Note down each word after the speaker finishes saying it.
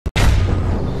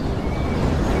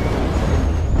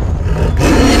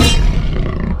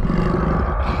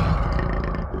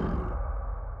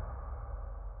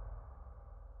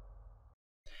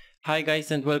Hi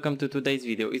guys and welcome to today's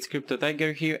video. It's Crypto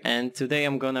Tiger here, and today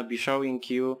I'm gonna be showing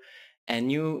you a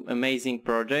new amazing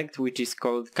project which is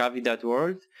called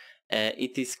KAWI.world.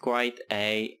 It is quite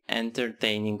a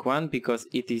entertaining one because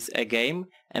it is a game,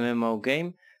 MMO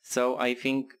game, so I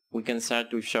think we can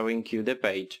start with showing you the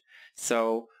page.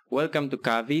 So welcome to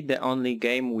KAWI, the only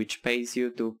game which pays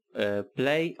you to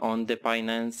play on the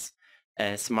Binance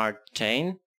Smart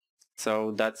Chain.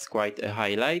 So that's quite a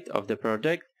highlight of the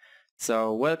project.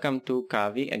 So welcome to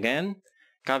KAWI again.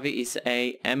 KAWI is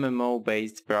a MMO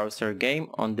based browser game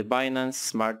on the Binance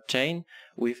Smart Chain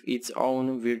with its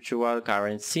own virtual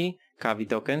currency, KAWI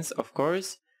tokens of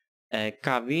course.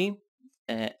 KAWI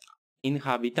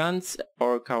inhabitants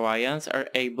or KAWIians are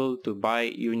able to buy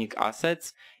unique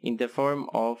assets in the form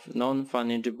of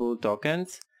non-fungible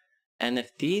tokens,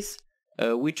 NFTs,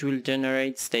 which will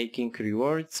generate staking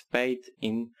rewards paid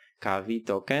in KAWI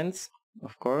tokens,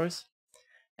 of course.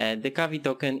 The KAWI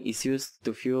token is used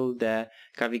to fuel the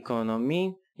KAWI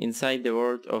economy inside the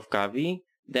world of KAWI.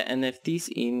 The NFTs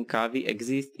in KAWI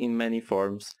exist in many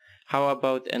forms. How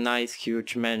about a nice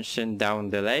huge mansion down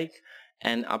the lake,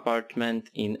 an apartment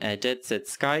in a jet set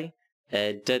sky,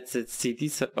 a jet set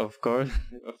city, of course,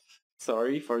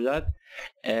 sorry for that,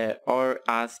 or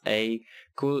as a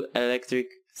cool electric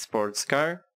sports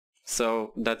car.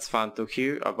 So that's fun to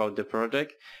hear about the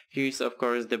project. Here's of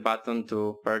course the button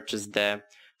to purchase the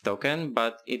token,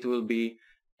 but it will be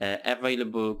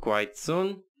available quite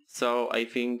soon, so I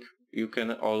think you can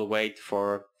all wait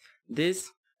for this.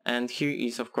 And here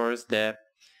is of course the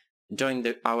join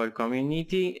our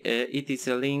community. It is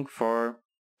a link for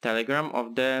Telegram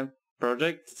of the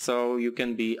project, so you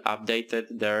can be updated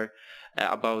there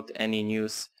about any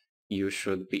news you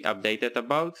should be updated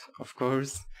about, of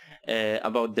course,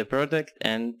 about the project.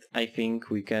 And I think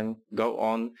we can go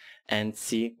on and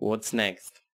see what's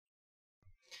next.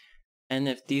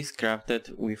 NFTs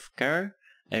crafted with care,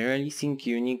 releasing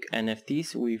unique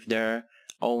NFTs with their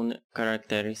own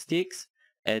characteristics.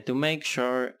 To make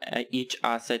sure each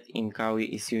asset in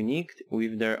KAWI is unique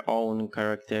with their own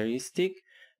characteristic,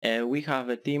 we have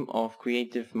a team of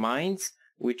creative minds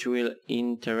which will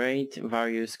iterate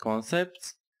various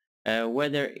concepts,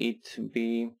 whether it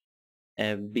be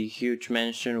a big huge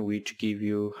mansion which give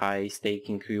you high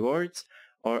staking rewards,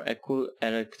 or a cool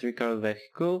electrical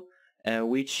vehicle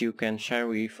which you can share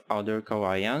with other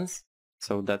KAWIians,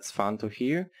 so that's fun to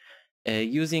hear.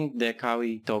 Using the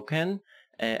KAWI token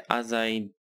as a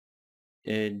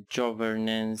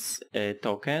governance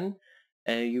token,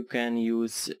 you can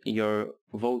use your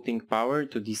voting power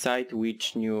to decide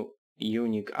which new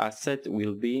unique asset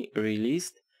will be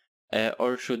released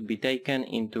or should be taken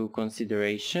into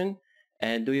consideration.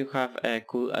 Do you have a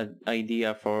cool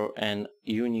idea for an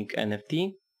unique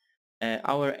NFT?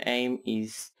 Our aim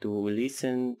is to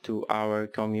listen to our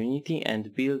community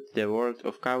and build the world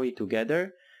of KAWI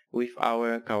together with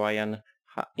our KAWIian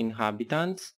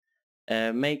inhabitants,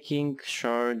 making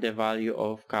sure the value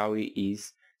of KAWI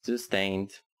is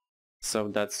sustained. So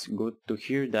that's good to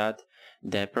hear that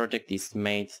the project is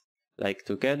made like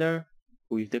together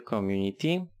with the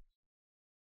community.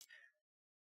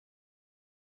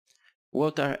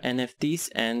 What are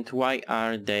NFTs and why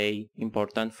are they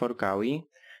important for KAWI?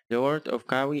 The world of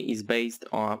KAWI is based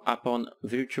upon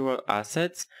virtual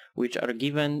assets which are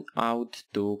given out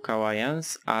to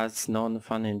KAWIians as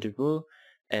non-fungible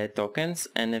tokens.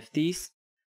 NFTs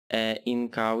in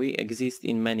KAWI exist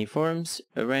in many forms,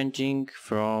 ranging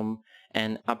from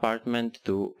an apartment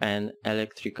to an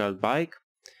electrical bike.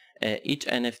 Each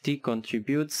NFT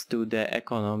contributes to the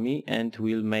economy and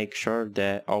will make sure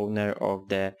the owner of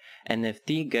the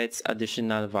NFT gets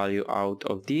additional value out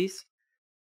of this.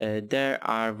 There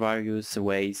are various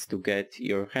ways to get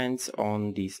your hands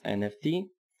on this NFT,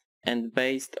 and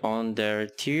based on their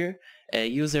tier,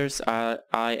 users are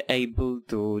able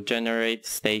to generate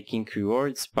staking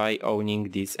rewards by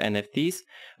owning these NFTs,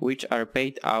 which are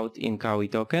paid out in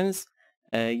KAWI tokens.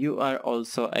 You are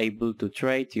also able to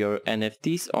trade your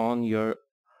NFTs on your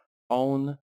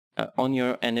own on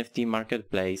your NFT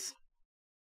marketplace.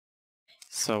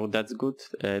 So that's good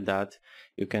that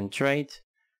you can trade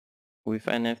with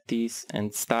NFTs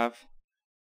and stuff.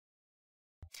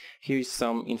 Here's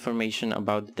some information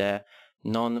about the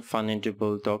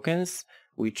non-fungible tokens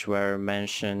which were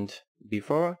mentioned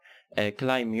before.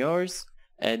 Claim yours.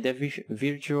 The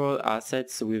virtual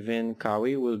assets within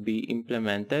KAWI will be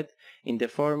implemented in the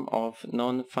form of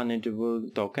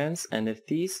non-fungible tokens,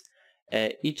 NFTs.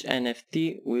 Each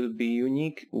NFT will be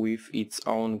unique with its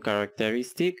own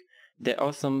characteristic. The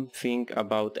awesome thing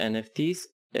about NFTs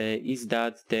is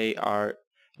that they are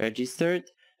registered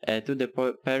to the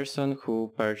person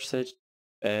who purchased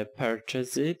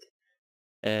it.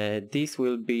 This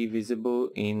will be visible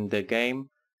in the game,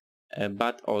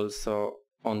 but also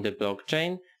on the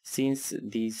blockchain, since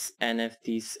these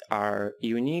NFTs are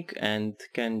unique and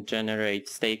can generate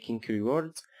staking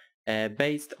rewards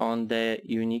based on the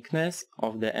uniqueness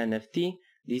of the NFT.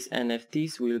 These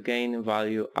NFTs will gain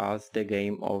value as the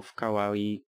game of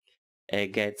KAWI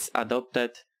gets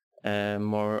adopted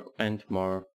more and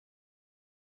more.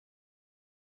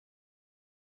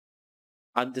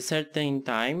 At a certain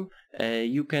time,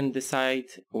 you can decide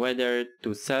whether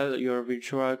to sell your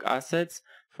virtual assets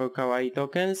for KAWI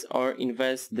tokens or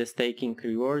invest the staking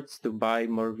rewards to buy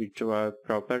more virtual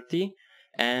property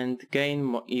and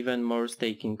gain even more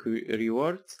staking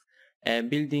rewards.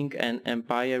 Building an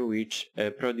empire which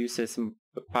produces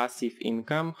passive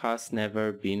income has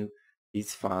never been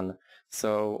this fun.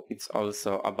 So it's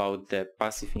also about the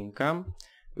passive income,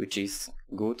 which is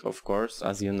good, of course,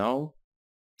 as you know.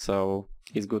 So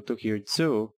it's good to hear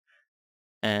too.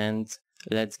 And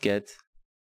let's get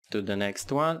to the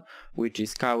next one, which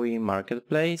is KAWI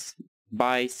Marketplace.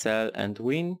 Buy, sell and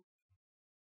win.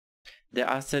 The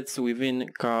assets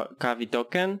within KAWI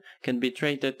token can be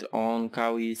traded on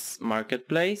KAWI's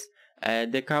marketplace.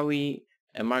 The KAWI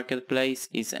marketplace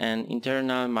is an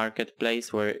internal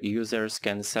marketplace where users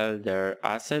can sell their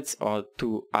assets or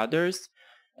to others.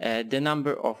 The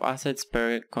number of assets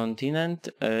per continent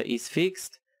is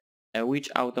fixed, which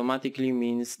automatically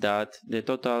means that the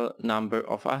total number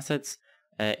of assets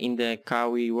in the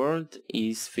KAWI world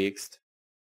is fixed.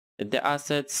 The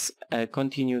assets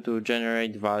continue to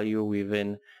generate value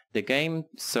within the game,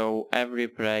 so every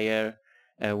player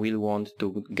will want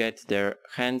to get their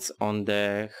hands on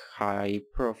the high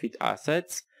profit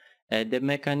assets. The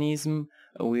mechanism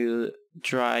will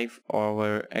drive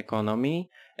our economy.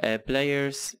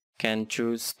 Players can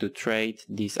choose to trade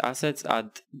these assets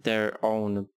at their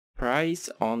own price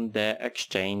on the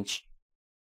exchange.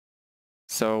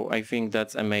 So I think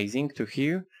that's amazing to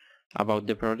hear about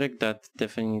the project. That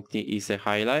definitely is a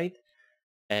highlight.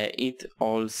 It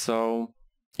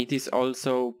is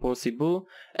also possible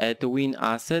to win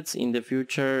assets in the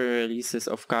future releases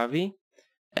of KAWI.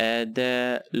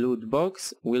 The loot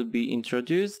box will be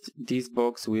introduced. This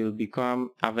box will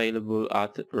become available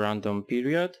at random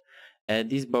period.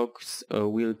 This box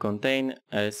will contain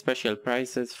special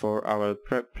prizes for our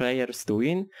players to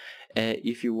win.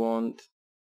 If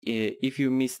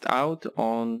you missed out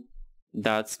on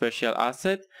that special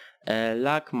asset,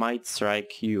 luck might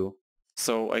strike you.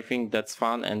 So I think that's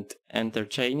fun and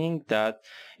entertaining that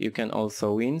you can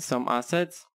also win some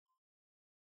assets.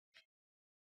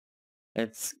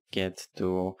 Let's get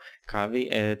to KAWI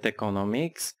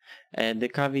economics. The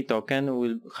KAWI token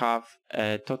will have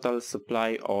a total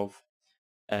supply of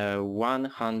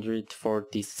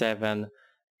 147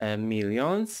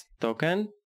 millions tokens.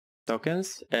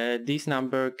 This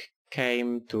number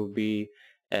came to be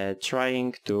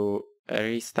trying to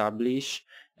reestablish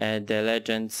the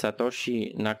legend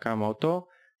Satoshi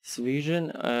Nakamoto's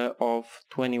vision of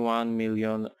 21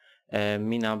 million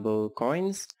minable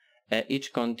coins.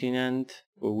 Each continent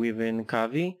within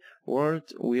KAWI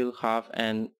world will have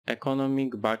an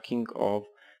economic backing of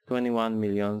 21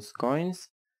 million coins.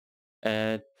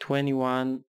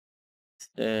 21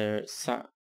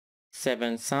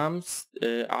 7 sums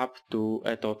up to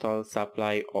a total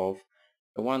supply of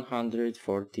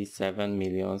 147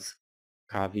 million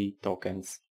KAWI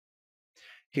tokens.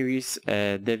 Here is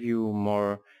the view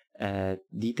more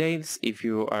details. If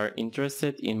you are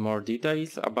interested in more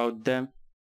details about the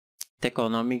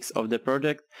economics of the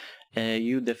project,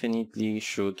 you definitely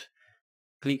should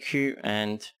click here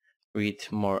and read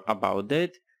more about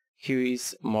it. Here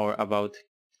is more about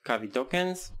KAWI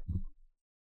tokens.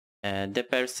 The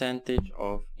percentage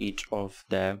of each of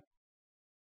the,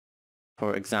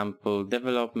 for example,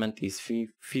 development is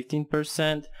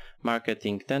 15%,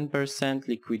 marketing 10%,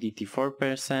 liquidity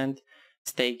 4%,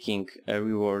 staking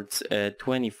rewards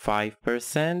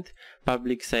 25%,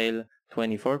 public sale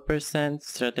 24%,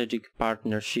 strategic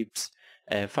partnerships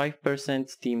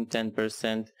 5%, team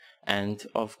 10%, and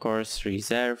of course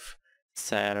reserve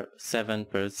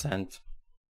 7%.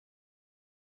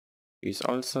 Is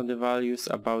also the values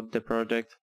about the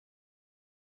project.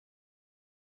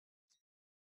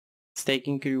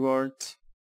 Staking rewards.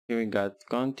 Here we got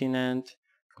continent,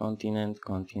 continent,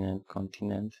 continent,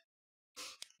 continent.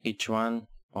 Each one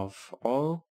of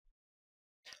all.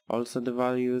 Also the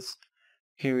values.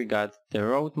 Here we got the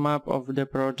roadmap of the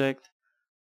project.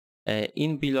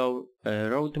 In below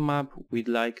roadmap, we'd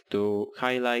like to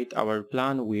highlight our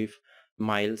plan with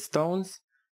milestones.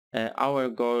 Our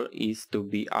goal is to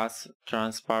be as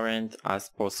transparent as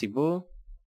possible.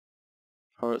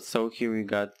 So here we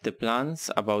got the plans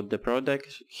about the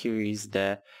product. Here is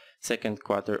the second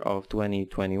quarter of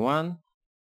 2021.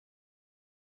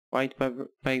 White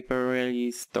paper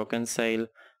release, token sale,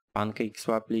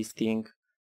 PancakeSwap listing,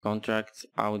 contracts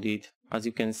audit. As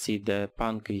you can see, the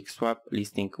PancakeSwap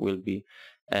listing will be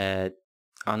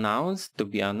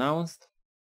announced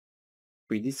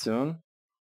pretty soon,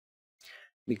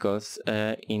 because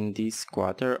in this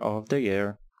quarter of the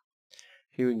year.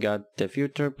 Here we got the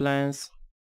future plans,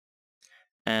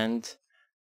 and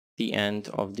the end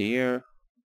of the year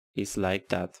is like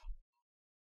that.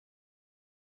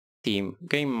 Team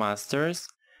Game Masters.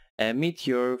 Meet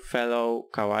your fellow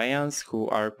KAWIians who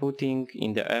are putting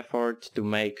in the effort to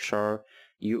make sure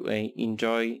you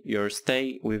enjoy your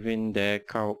stay within the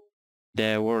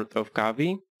world of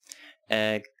KAWI.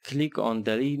 Click on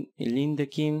the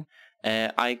Lindekin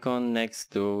icon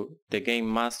next to the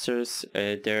Game Masters,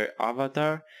 their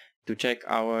avatar, to check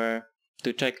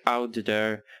out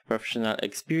their professional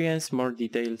experience. More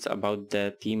details about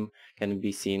the team can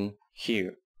be seen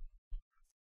here.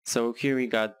 So here we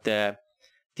got the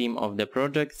theme of the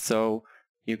project, so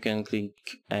you can click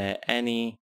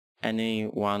any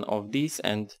one of these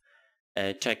and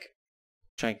check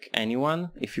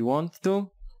anyone if you want to.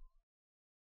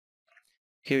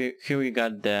 Here we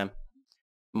got the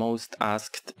most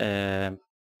asked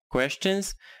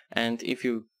questions, and if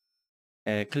you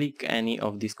click any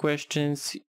of these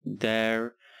questions,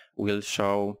 there will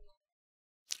show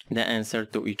the answer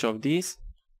to each of these.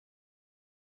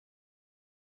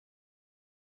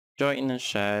 Join and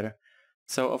share.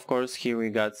 So of course here we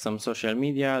got some social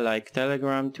media like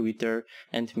Telegram, Twitter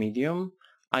and Medium.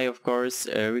 I of course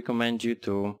recommend you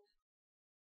to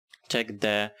check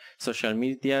the social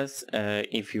medias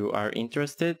if you are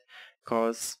interested,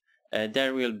 because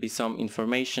there will be some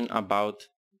information about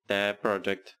the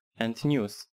project and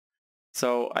news.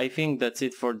 So I think that's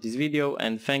it for this video,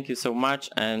 and thank you so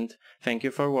much, and thank you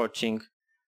for watching.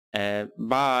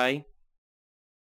 Bye!